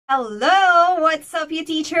Hello! What's up, you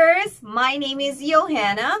teachers? My name is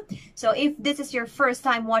Johanna. So if this is your first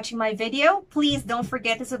time watching my video, please don't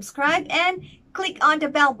forget to subscribe and click on the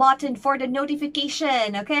bell button for the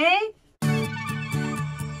notification, okay?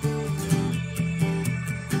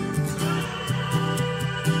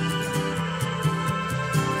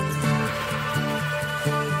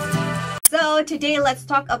 So today, let's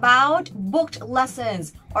talk about booked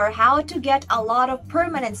lessons or how to get a lot of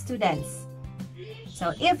permanent students.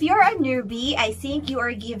 So if you're a newbie, I think you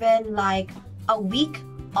are given like a week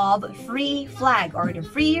of free flag or the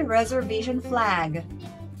free reservation flag.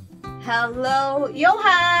 Hello,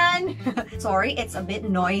 Johan! Sorry, it's a bit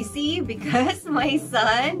noisy because my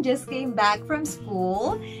son just came back from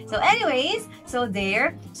school. So anyways, so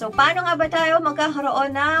there. So paano nga ba tayo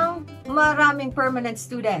magkakaroon ng maraming permanent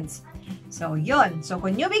students? So yun. So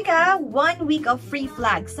kung newbie ka, 1 week of free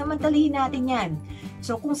flag. Samantalihin natin yan.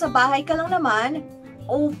 So kung sa bahay ka lang naman,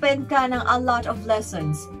 open ka ng a lot of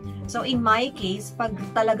lessons. So in my case, pag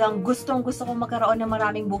talagang gustong-gusto kong magkaroon ng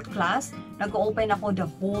maraming booked class, nag-open ako the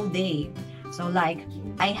whole day. So like,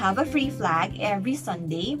 I have a free flag every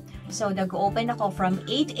Sunday. So nag-open ako from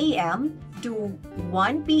 8 a.m. to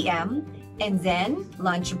 1 p.m. and then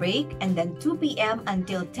lunch break and then 2 p.m.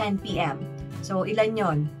 until 10 p.m. So ilan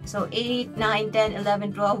yon? So 8, 9, 10,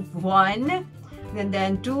 11, 12, 1... And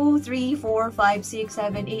then 2, 3, 4, 5, 6,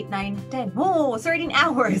 7, 8, 9, 10. Oh, 13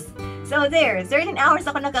 hours. So there, 13 hours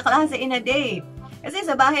ako nagkaklase in a day. Kasi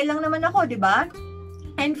sa bahay lang naman ako, di ba?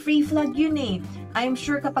 And free flag yun eh. I'm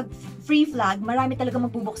sure kapag free flag, marami talaga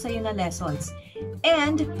magbubuk sa'yo na lessons.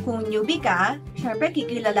 And kung newbie ka, syempre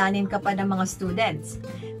kikilalanin ka pa ng mga students.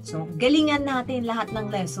 So, galingan natin lahat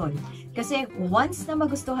ng lesson. Kasi once na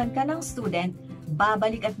magustuhan ka ng student,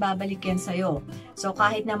 babalik at babalik yan sa'yo. So,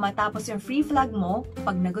 kahit na matapos yung free flag mo,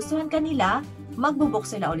 pag nagustuhan ka nila, magbubuk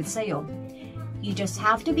sila ulit sa'yo. You just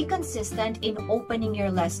have to be consistent in opening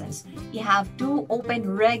your lessons. You have to open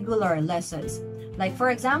regular lessons. Like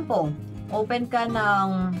for example, open ka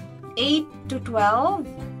ng 8 to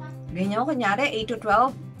 12. Ganyan, kunyari, 8 to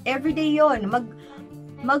 12. Everyday yon.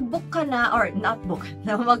 Mag-book ka na, or not book,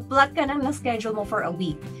 mag-plot ka na schedule mo for a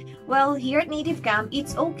week. Well, here at NativeCamp,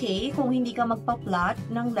 it's okay kung hindi ka magpa-plot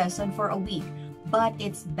ng lesson for a week. But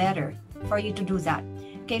it's better for you to do that.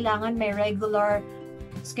 Kailangan may regular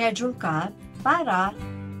schedule ka para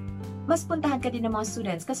mas puntahan ka din ng mga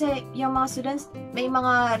students. Kasi yung mga students, may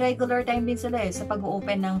mga regular time din sila sa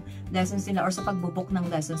pag-open ng lessons nila or sa pag-book ng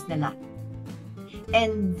lessons nila.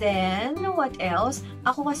 And then, what else?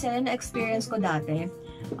 Ako kasi, na-experience ko dati,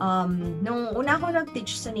 nung una ako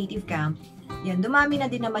nag-teach sa NativeCamp, yan, dumami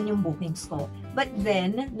na din naman yung bookings ko. But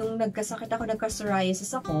then, nung nagkasakit ako,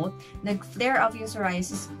 nagka-psoriasis ako, nag-flare up yung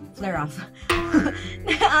psoriasis, flare up.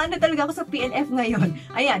 Ano talaga ako sa PNF ngayon.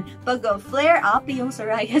 Ayan, pag flare up yung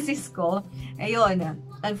psoriasis ko, ayun,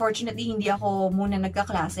 unfortunately, hindi ako muna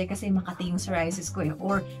nagkaklase kasi makati yung psoriasis ko eh.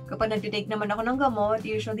 Or kapag nag-take naman ako ng gamot,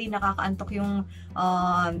 usually nakakaantok yung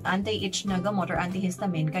anti-itch na gamot or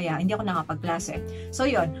antihistamine, kaya hindi ako nakapagklase. So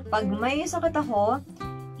yun, pag may sakit ako,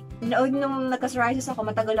 nung nagka-psoriasis ako,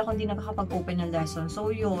 matagal ako hindi nakakapag-open ng lesson.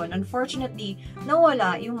 So yun, unfortunately,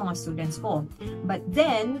 nawala yung mga students ko. But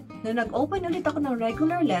then, nung nag-open ulit ako ng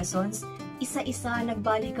regular lessons, isa-isa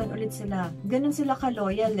nagbalikan ulit sila. Ganun sila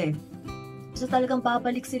ka-loyal eh. So talagang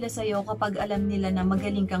babalik sila sa'yo kapag alam nila na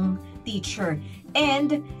magaling kang teacher.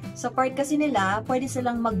 And sa part kasi nila, pwede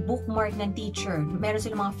silang mag-bookmark ng teacher. Meron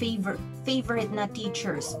silang mga favorite na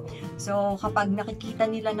teachers. So kapag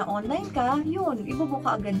nakikita nila na online ka, yun, ibubook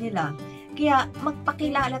ka agad nila. Kaya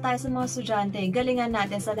magpakilala tayo sa mga estudyante, galingan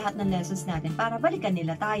natin sa lahat ng lessons natin para balikan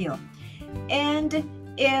nila tayo. And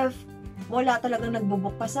if wala talagang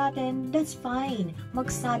nagbubook pa sa atin, that's fine.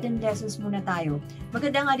 Mag-sudden lessons muna tayo.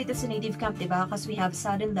 Maganda nga dito sa NativeCamp, diba? Because we have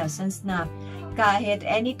sudden lessons na kahit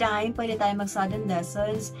anytime, pwede tayo mag-sudden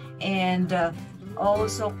lessons. And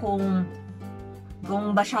also, kung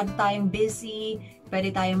masyado tayong busy,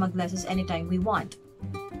 pwede tayong mag-lessons anytime we want.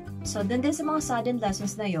 So, dun din sa mga sudden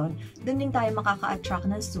lessons na yon, dun din tayo makaka-attract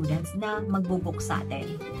ng students na magbubook sa atin.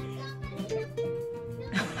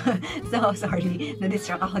 So, sorry,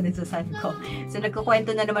 na-distract ako din sa son ko. So,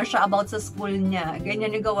 nagkukwento na naman siya about sa school niya.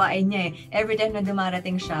 Ganyan yung gawain niya eh. Every time na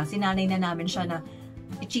dumarating siya, sinanay na namin siya na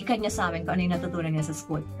i-chika niya sa amin kung ano yung natutunan niya sa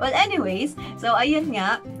school. Well, anyways, so ayun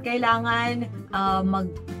nga, kailangan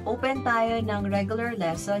mag-open tayo ng regular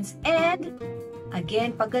lessons and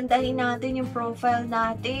again, pagandahin natin yung profile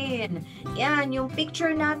natin. Yan, yung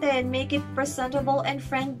picture natin, make it presentable and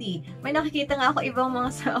friendly. May nakikita nga ako ibang mga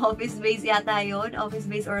sa office-based yata yun,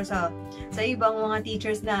 office-based or sa ibang mga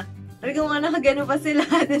teachers na Talagang mga nakagano pa sila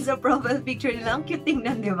sa profile picture nila. Ang cute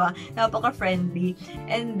tingnan, di ba? Napaka-friendly.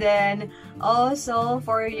 And then, also,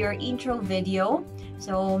 for your intro video,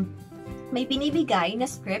 so, may pinibigay na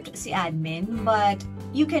script si admin, but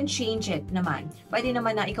you can change it naman. Pwede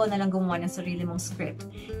naman na ikaw na lang gumawa ng sarili mong script.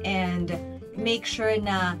 And make sure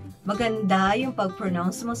na maganda yung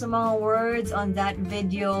pag-pronounce mo sa mga words on that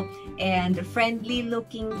video, and friendly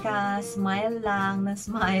looking ka, smile lang na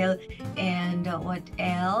smile, and what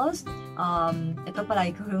else? Ito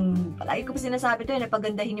palagi ko pa sinasabi ito,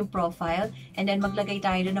 napagandahin yung profile, and then maglagay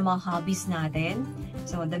tayo doon ng mga hobbies natin.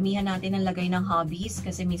 So, damihan natin ang lagay ng hobbies,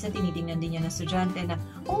 kasi minsan tinitingnan din yan ng estudyante na,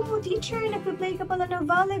 oh, teacher, nagpe-play ka pala ng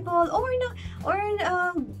volleyball, or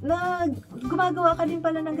gumagawa ka din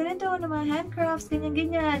pala ng ganito, ng mga handcrafts,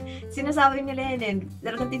 ganyan-ganyan. Sinasabi nila yan, and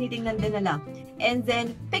talagang tinitingnan din nila. And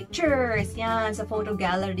then, pictures, yan, sa photo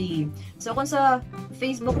gallery. So, kung sa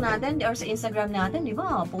Facebook natin, or sa Instagram natin, di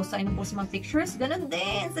ba, post tayo ng post mga pictures, ganun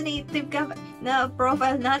din sa NativeCamp na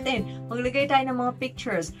profile natin. Maglagay tayo ng mga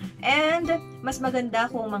pictures. And, mas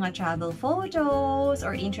maganda kung mga travel photos,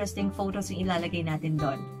 or interesting photos yung ilalagay natin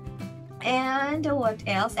doon. And what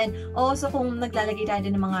else? And also kung naglalagay tayo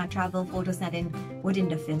din ng mga travel photos natin within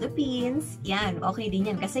the Philippines, yan, okay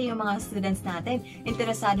din yan. Kasi yung mga students natin,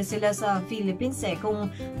 interesado sila sa Philippines eh.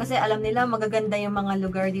 Kasi alam nila magaganda yung mga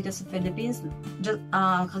lugar dito sa Philippines,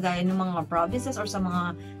 kagaya ng mga provinces or sa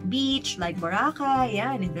mga beach like Boracay,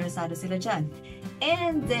 yan, interesado sila dyan.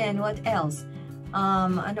 And then, what else?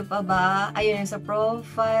 Ano pa ba? Ayun, sa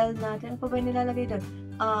profile natin, ano pa ba nilalagay doon?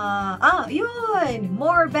 Yun!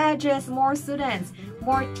 More badges, more students.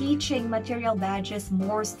 More teaching material badges,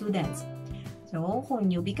 more students. So, kung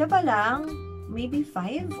newbie ka pa lang, maybe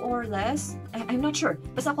 5 or less. I'm not sure.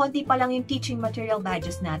 Basta konti pa lang yung teaching material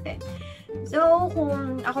badges natin. So,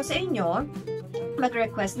 kung ako sa inyo,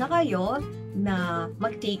 mag-request na kayo na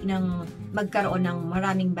magkaroon ng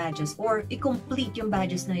maraming badges or i-complete yung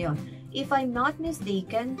badges na yon. If I'm not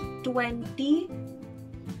mistaken, 20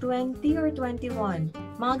 or 21.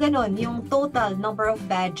 Mga ganon, yung total number of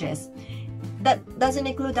badges. That doesn't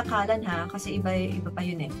include the kalan ha, kasi iba pa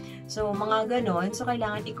yun eh. So, mga ganon, so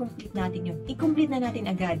kailangan i-complete natin yun. I-complete na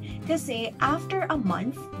natin agad. Kasi, after a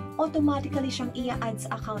month, automatically siyang i-add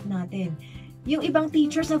sa account natin. Yung ibang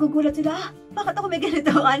teachers nagugulat sila, bakit ako may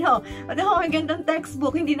ganito, bakit ako may ganitong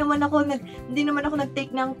textbook, hindi naman ako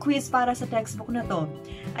nag-take ng quiz para sa textbook na to.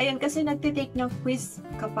 Ayun, kasi nagtitake ng quiz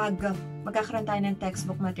kapag magkakaroon tayo ng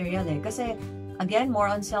textbook material eh. Kasi, again, more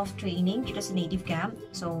on self-training dito sa NativeCamp.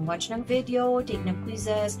 So, watch ng video, take ng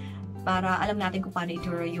quizzes, para alam natin kung paano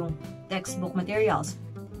ituro yung textbook materials.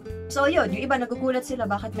 So, yun, yung iba nagugulat sila,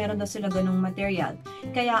 bakit meron daw sila ganung material.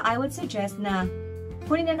 Kaya, I would suggest na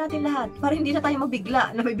kunin na natin lahat para hindi na tayo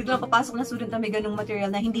mabigla na may biglang papasok na student na may ganung material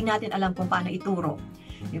na hindi natin alam kung paano ituro.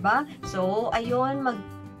 Diba? So, ayun,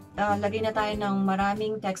 lagay na tayo ng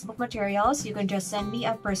maraming textbook materials. You can just send me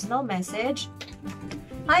a personal message.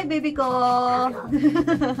 Hi, baby ko!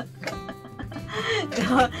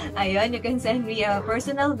 So, ayun, you can send me a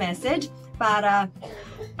personal message para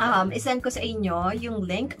isend ko sa inyo yung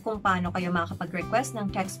link kung paano kayo makakapag-request ng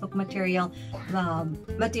textbook material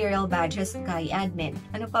badges kay admin.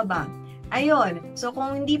 Ano pa ba? Ayun. So,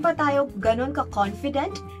 kung hindi pa tayo ganun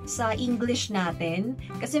ka-confident sa English natin,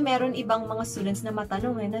 kasi meron ibang mga students na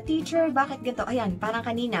matanong na, teacher, bakit ganito? Ayan, parang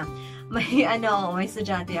kanina, may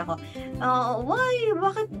estudyante ako. Why?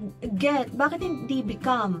 Bakit hindi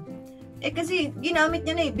become? Kasi ginamit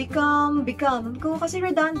niya na become. Kasi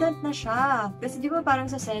redundant na siya. Kasi di ba parang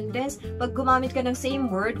sa sentence, pag gumamit ka ng same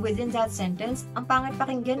word within that sentence, ang pangit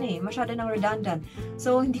pakinggan masyado ng redundant.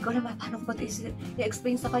 So, hindi ko alam paano ko ba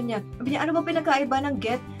i-explain sa kanya. Sabi niya, ano ba pinagkaiba ng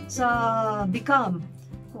get sa become?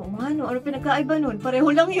 Ano pinagkaiba nun? Pareho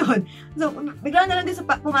lang yun. So, bigla na lang din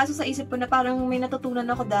pumasok sa isip ko na parang may natutunan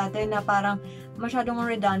ako dati na parang masyadong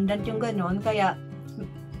redundant yung ganon. Kaya,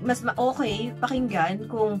 mas okay pakinggan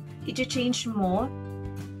kung i-change mo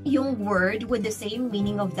yung word with the same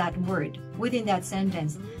meaning of that word within that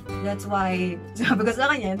sentence. That's why, sabi ko sa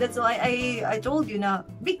kanya, that's why I told you na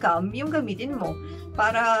become yung gamitin mo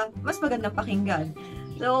para mas magandang pakinggan.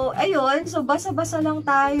 So, ayun. So, basa-basa lang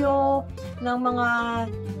tayo ng mga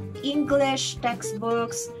English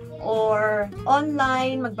textbooks or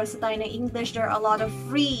online. Magbasa tayo ng English. There are a lot of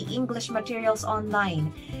free English materials online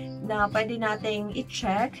na pwede nating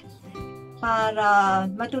i-check para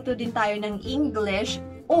matuto din tayo ng English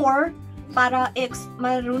or para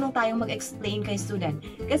marunong tayong mag-explain kay student.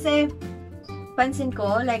 Kasi, pansin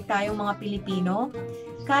ko, like tayong mga Pilipino,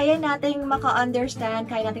 kaya nating maka-understand,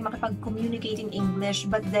 kaya nating makipag-communicate in English,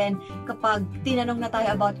 but then, kapag tinanong na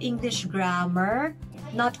tayo about English grammar,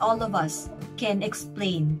 not all of us can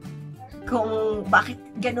explain kung bakit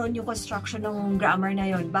ganun yung construction ng grammar na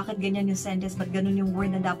yon, bakit ganyan yung sentence, ba't ganun yung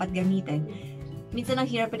word na dapat gamitin. Minsan ang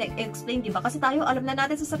hirap i-explain, di ba? Kasi tayo, alam na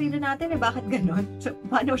natin sa sarili natin, bakit ganun? So,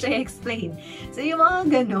 paano siya i-explain? So, yung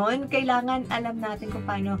mga ganun, kailangan alam natin kung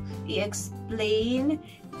paano i-explain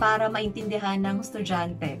para maintindihan ng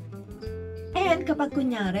estudyante. And kapag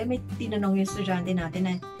kunyari, may tinanong yung estudyante natin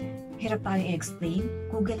na hirap tayong i-explain,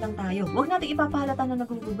 Google lang tayo. Huwag natin ipapahalata na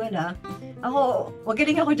nag-Google, ha? Ako,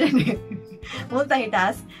 magaling ako dyan,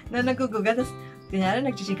 multitask na nag-Google, tapos kunyari,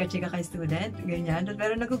 nagchichika-chika kay student, ganyan.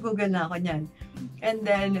 Pero nag-google na ako niyan. And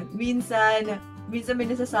then, minsan may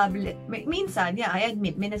nasasabi, minsan, yeah, I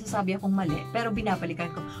admit, may nasasabi akong mali. Pero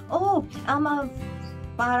binabalikan ko,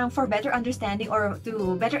 parang for better understanding or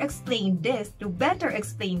to better explain this,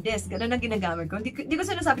 ganun ang ginagamit ko. Hindi ko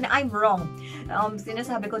sinasabi na I'm wrong.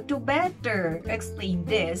 Sinasabi ko, to better explain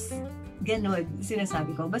this, ganun,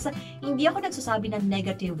 sinasabi ko. Basta, hindi ako nagsasabi ng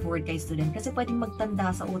negative word kay student kasi pwedeng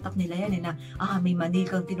magtanda sa utak nila yan na, may mali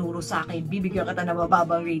kang tinuro sa akin, bibigyan kita ng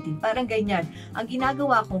mababang rating. Parang ganyan. Ang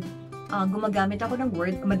ginagawa ko, gumagamit ako ng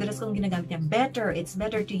word, madalas kong ginagamit yan, better, it's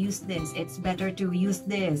better to use this, it's better to use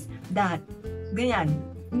this, that, ganyan.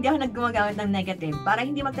 Hindi ako naggumagamit ng negative para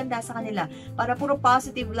hindi magtanda sa kanila. Para puro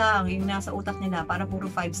positive lang yung nasa utak nila. Para puro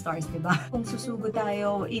 5 stars, diba? Kung susugod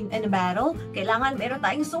tayo in a battle, kailangan meron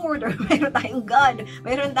tayong sword or meron tayong gun,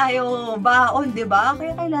 meron tayong baon, diba?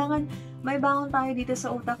 Kaya kailangan may baon tayo dito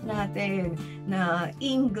sa utak natin na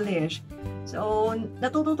English. So,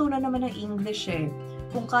 natututunan naman ng English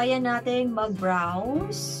Kung kaya natin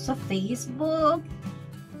mag-browse sa Facebook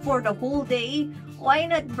for the whole day, why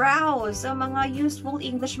not browse sa mga useful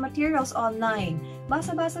English materials online?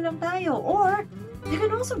 Basa-basa lang tayo. Or, you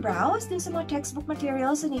can also browse din sa mga textbook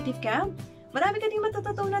materials sa NativeCamp. Marami ka din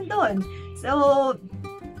matututunan doon. So,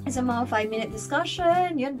 sa mga 5-minute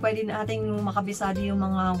discussion, yun, pwede nating makabisado yung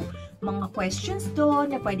mga questions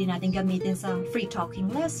doon na pwede natin gamitin sa free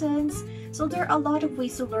talking lessons. So, there are a lot of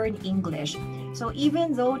ways to learn English. So,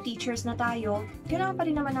 even though teachers na tayo, kailangan pa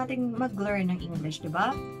rin naman natin mag-learn ng English,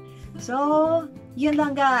 diba? So, yun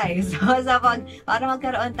lang guys. Para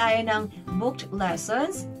magkaroon tayo ng booked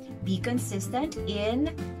lessons, be consistent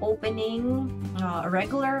in opening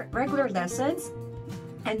regular lessons,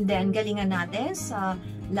 and then galingan natin sa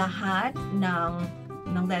lahat ng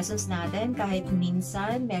lessons natin. Kahit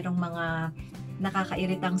minsan merong mga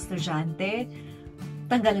nakakairitang estudyante,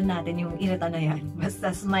 tanggalan natin yung irita na yan.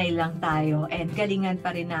 Basta smile lang tayo and galingan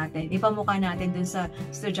pa rin natin. Ipamukha natin dun sa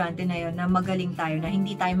estudyante na yun na magaling tayo, na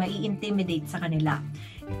hindi tayo mai-intimidate sa kanila.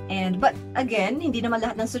 But again, hindi naman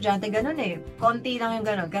lahat ng estudyante ganun Konti lang yung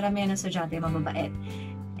ganun. Karamihan ng estudyante mababait.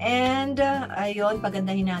 And ayun,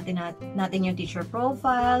 pagandahin natin yung teacher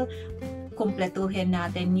profile, kumpletuhin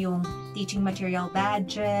natin yung teaching material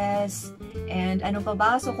badges, and ano pa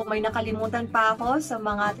ba? So kung may nakalimutan pa ako sa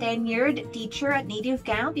mga tenured teacher at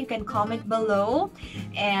NativeCamp, you can comment below,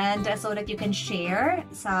 and so that you can share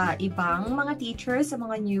sa ibang mga teachers, sa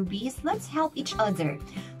mga newbies. Let's help each other.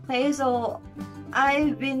 Okay, so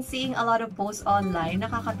I've been seeing a lot of posts online.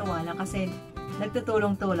 Nakakatuwa lang kasi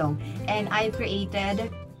nagtutulong-tulong. And I've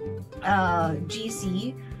created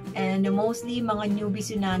GC, and mostly mga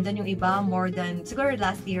newbies yun nandun, yung iba more than, siguro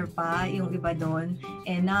last year pa, yung iba doon.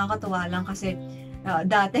 And nakakatuwa lang kasi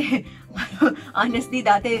dati, honestly,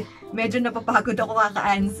 medyo napapagod ako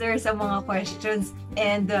kaka-answer sa mga questions.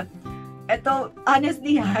 And eto,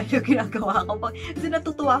 honestly yung ginagawa ko. Kasi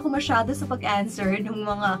natutuwa ako masyado sa pag-answer ng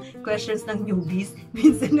mga questions ng newbies.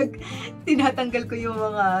 Minsan tinatanggal ko yung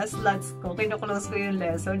mga slots ko, kino-close ko yung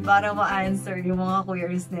lesson para ma-answer yung mga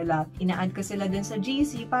queries nila. Ina-add ko sila dun sa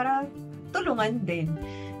GC para tulungan din.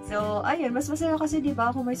 So, ayun, mas masaya kasi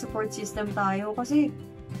diba kung may support system tayo, kasi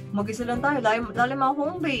mag-isa lang tayo, lalo mga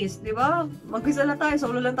home base, di ba? Mag-isa lang tayo,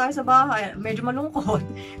 solo lang tayo sa bahay, medyo malungkot.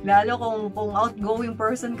 Lalo kung outgoing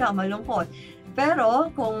person ka, malungkot. Pero,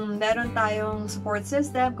 kung meron tayong support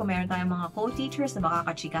system, kung meron tayong mga co-teachers na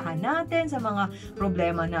makakachikahan natin sa mga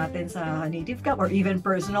problema natin sa NativeCamp, or even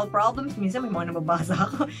personal problems, minsan may mga nababasa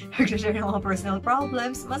ako, nag-share ng mga personal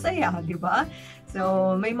problems, masaya, di ba?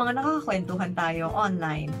 So, may mga nakakakwentuhan tayo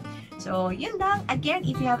online. So, yun lang. Again,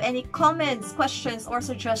 if you have any comments, questions, or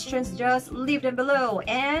suggestions, just leave them below.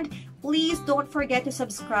 And please don't forget to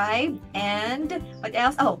subscribe. And what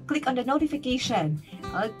else? Oh, click on the notification.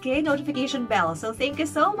 Okay, notification bell. So, thank you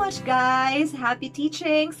so much, guys. Happy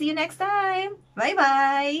teaching. See you next time.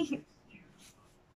 Bye-bye.